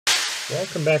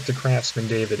Welcome back to Craftsman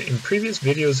David. In previous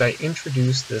videos I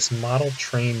introduced this model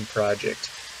train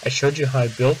project. I showed you how I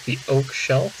built the oak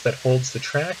shelf that holds the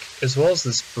track, as well as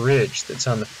this bridge that's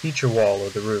on the feature wall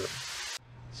of the room.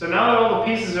 So now that all the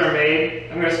pieces are made,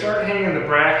 I'm going to start hanging the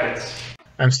brackets.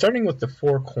 I'm starting with the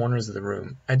four corners of the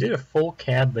room. I did a full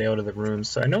CAD layout of the room,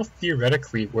 so I know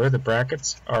theoretically where the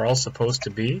brackets are all supposed to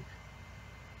be.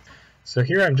 So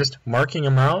here I'm just marking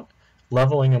them out,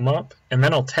 leveling them up, and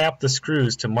then I'll tap the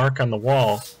screws to mark on the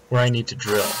wall where I need to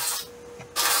drill.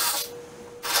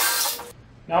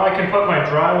 Now I can put my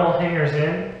drywall hangers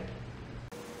in.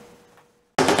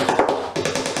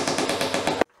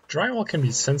 Drywall can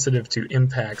be sensitive to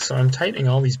impact, so I'm tightening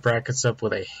all these brackets up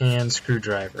with a hand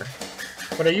screwdriver.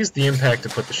 But I used the impact to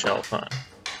put the shelf on.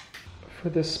 For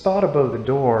this spot above the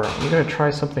door, I'm going to try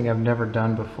something I've never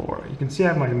done before. You can see I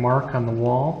have my mark on the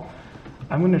wall.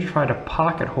 I'm going to try to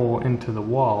pocket hole into the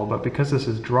wall, but because this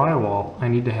is drywall, I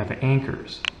need to have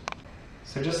anchors.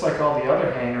 So just like all the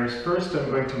other hangers, first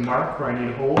I'm going to mark where I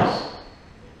need holes.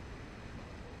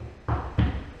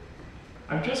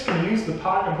 I'm just going to use the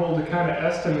pocket hole to kind of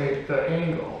estimate the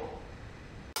angle.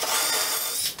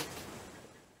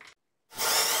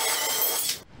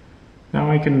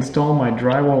 Now I can install my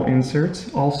drywall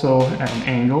inserts, also at an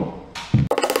angle.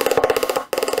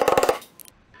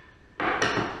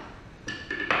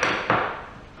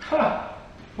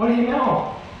 What do you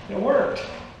know? It worked.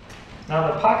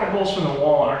 Now the pocket holes from the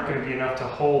wall aren't going to be enough to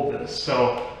hold this,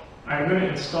 so I'm going to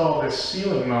install this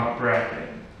ceiling mount bracket.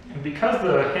 And because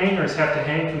the hangers have to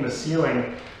hang from the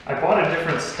ceiling, I bought a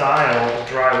different style of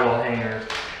drywall hanger.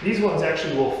 These ones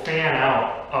actually will fan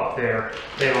out up there.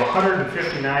 They have a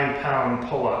 159-pound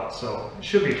pull-out, so it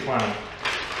should be plenty.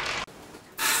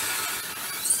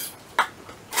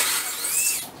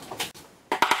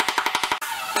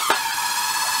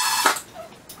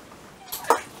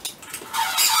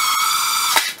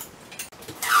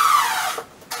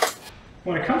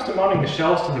 When it comes to mounting the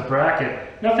shelves to the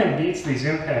bracket, nothing beats these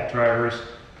impact drivers.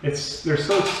 They're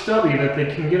so stubby that they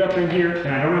can get up in here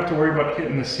and I don't have to worry about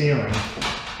hitting the ceiling.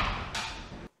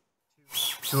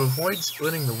 To avoid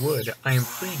splitting the wood, I am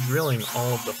pre-drilling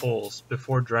all of the holes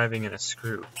before driving in a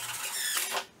screw.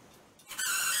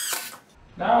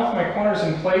 Now with my corners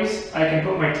in place, I can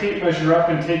put my tape measure up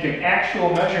and take an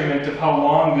actual measurement of how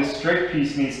long this straight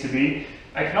piece needs to be.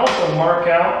 I can also mark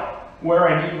out where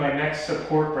I need my next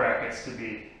support brackets to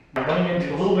be. I'm running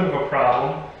into a little bit of a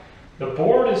problem. The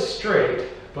board is straight,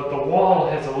 but the wall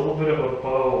has a little bit of a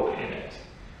bow in it.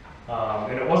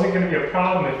 And it wasn't going to be a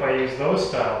problem if I used those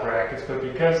style brackets, but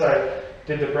because I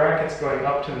did the brackets going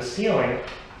up to the ceiling,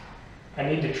 I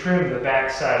need to trim the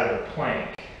back side of the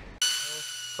plank.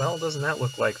 Well, doesn't that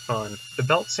look like fun? The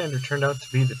belt sander turned out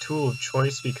to be the tool of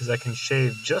choice because I can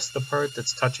shave just the part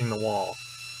that's touching the wall.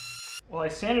 Well, I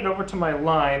sanded over to my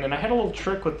line, and I had a little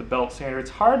trick with the belt sander. It's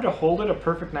hard to hold it a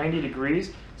perfect 90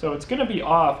 degrees, so it's going to be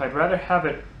off. I'd rather have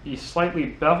it be slightly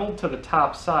beveled to the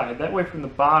top side. That way from the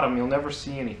bottom, you'll never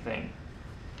see anything.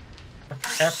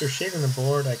 After shaving the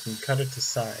board, I can cut it to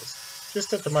size,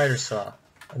 just at the miter saw,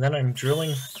 and then I'm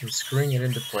drilling and screwing it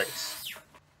into place.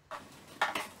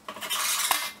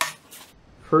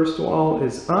 First wall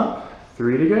is up,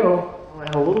 3 to go. I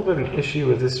have a little bit of an issue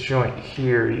with this joint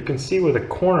here. You can see where the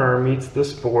corner meets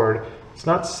this board. It's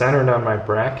not centered on my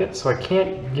bracket, so I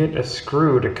can't get a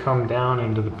screw to come down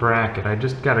into the bracket. I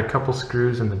just got a couple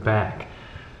screws in the back.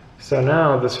 So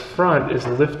now this front is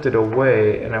lifted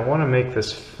away, and I want to make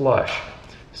this flush.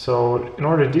 So in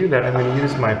order to do that, I'm going to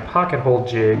use my pocket hole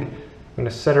jig. I'm going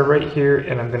to set it right here,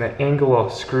 and I'm going to angle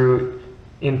a screw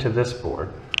into this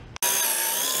board.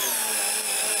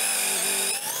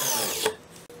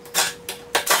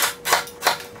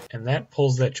 And that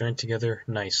pulls that joint together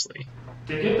nicely.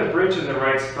 To get the bridge in the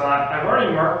right spot, I've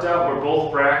already marked out where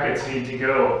both brackets need to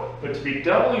go, but to be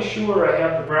doubly sure I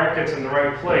have the brackets in the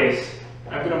right place,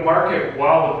 I'm going to mark it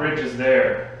while the bridge is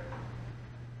there.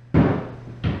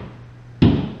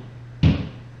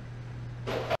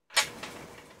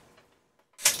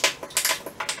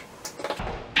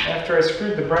 After I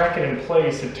screwed the bracket in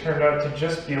place, it turned out to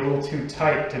just be a little too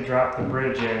tight to drop the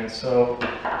bridge in, so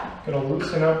I'm going to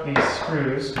loosen up these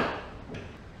screws.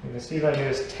 You can see if I can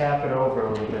just tap it over a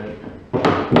little bit.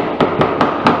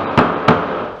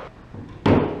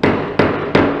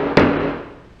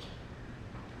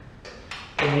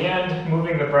 In the end,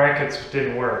 moving the brackets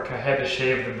didn't work. I had to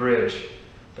shave the bridge,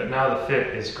 but now the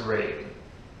fit is great.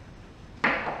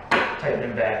 Tighten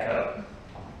them back up.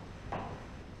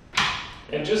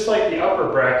 And just like the upper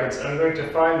brackets, I'm going to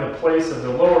find the place of the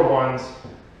lower ones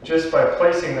just by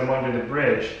placing them under the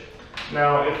bridge.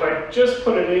 Now, if I just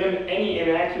put it in, any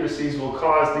inaccuracies will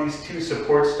cause these two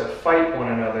supports to fight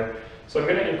one another. So I'm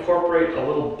going to incorporate a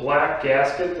little black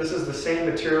gasket. This is the same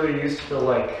material you use for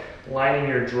like lining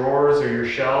your drawers or your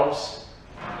shelves.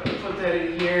 I'm going to put that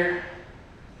in here.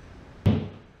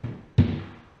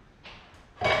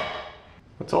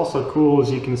 What's also cool is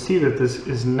you can see that this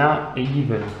is not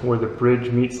even where the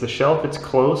bridge meets the shelf. It's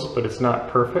close, but it's not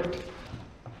perfect.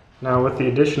 Now with the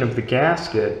addition of the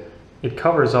gasket, it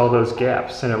covers all those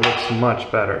gaps and it looks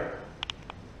much better.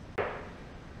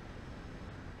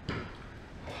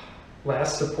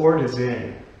 Last support is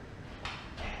in.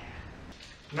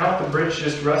 Now with the bridge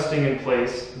just resting in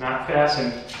place, not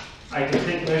fastened, I can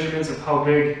take measurements of how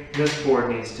big this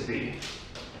board needs to be.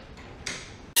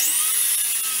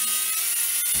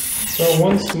 So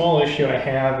one small issue I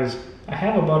have is I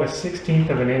have about a 1/16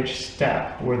 of an inch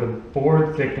step where the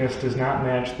board thickness does not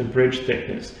match the bridge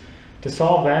thickness. To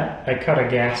solve that, I cut a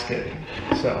gasket.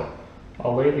 So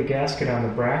I'll lay the gasket on the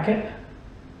bracket.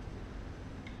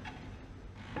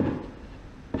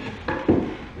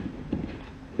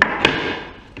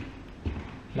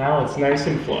 Now it's nice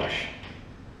and flush.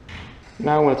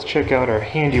 Now let's check out our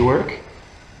handiwork.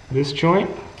 This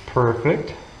joint,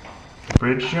 perfect.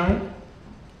 Bridge joint,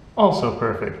 also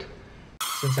perfect.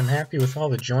 Since I'm happy with all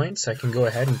the joints, I can go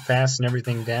ahead and fasten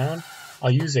everything down.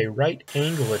 I'll use a right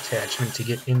angle attachment to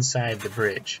get inside the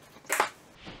bridge.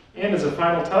 And as a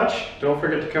final touch, don't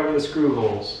forget to cover the screw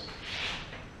holes.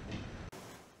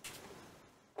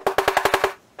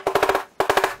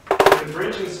 With the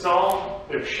bridge installed,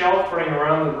 the shelf running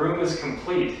around the room is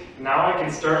complete. Now I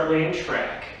can start laying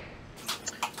track.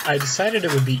 I decided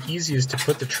it would be easiest to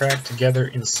put the track together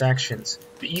in sections.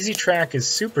 The Easy Track is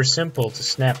super simple to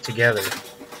snap together.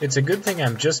 It's a good thing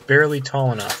I'm just barely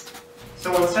tall enough.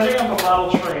 So when setting up a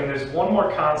model train, there's one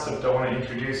more concept I want to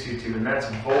introduce you to, and that's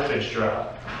voltage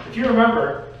drop. If you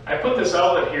remember, I put this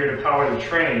outlet here to power the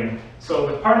train, so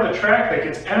the part of the track that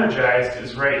gets energized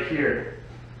is right here.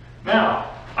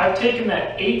 Now, I've taken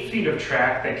that 8 feet of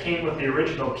track that came with the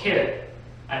original kit.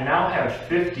 I now have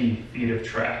 50 feet of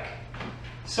track.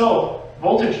 So,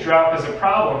 voltage drop is a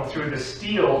problem through the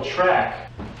steel track.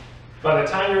 By the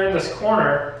time you're in this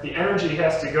corner, the energy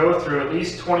has to go through at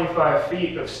least 25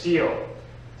 feet of steel.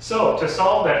 So, to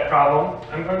solve that problem,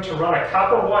 I'm going to run a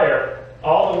copper wire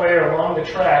all the way along the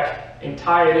track and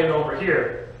tie it in over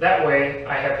here. That way,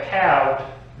 I have halved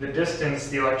the distance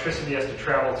the electricity has to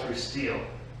travel through steel.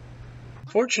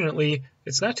 Fortunately,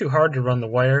 it's not too hard to run the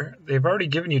wire. They've already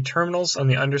given you terminals on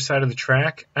the underside of the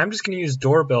track. I'm just going to use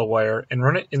doorbell wire and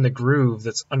run it in the groove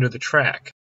that's under the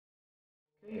track.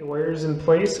 Okay, wire's in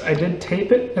place. I did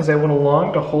tape it as I went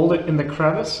along to hold it in the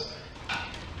crevice.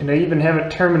 And I even have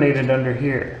it terminated under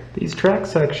here. These track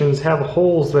sections have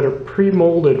holes that are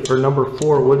pre-molded for number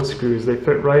 4 wood screws. They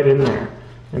fit right in there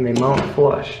and they mount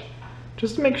flush.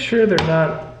 Just to make sure they're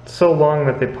not so long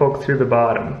that they poke through the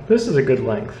bottom. This is a good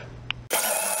length.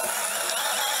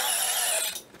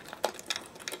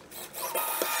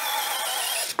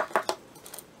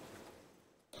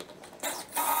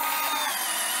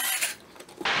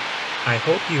 I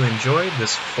hope you enjoyed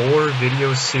this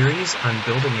 4-video series on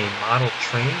building a model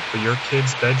train for your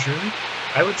kid's bedroom.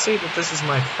 I would say that this is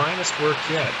my finest work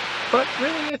yet, but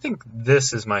really I think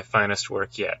this is my finest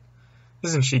work yet.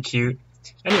 Isn't she cute?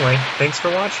 Anyway, thanks for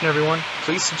watching everyone.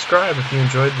 Please subscribe if you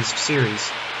enjoyed this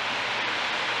series.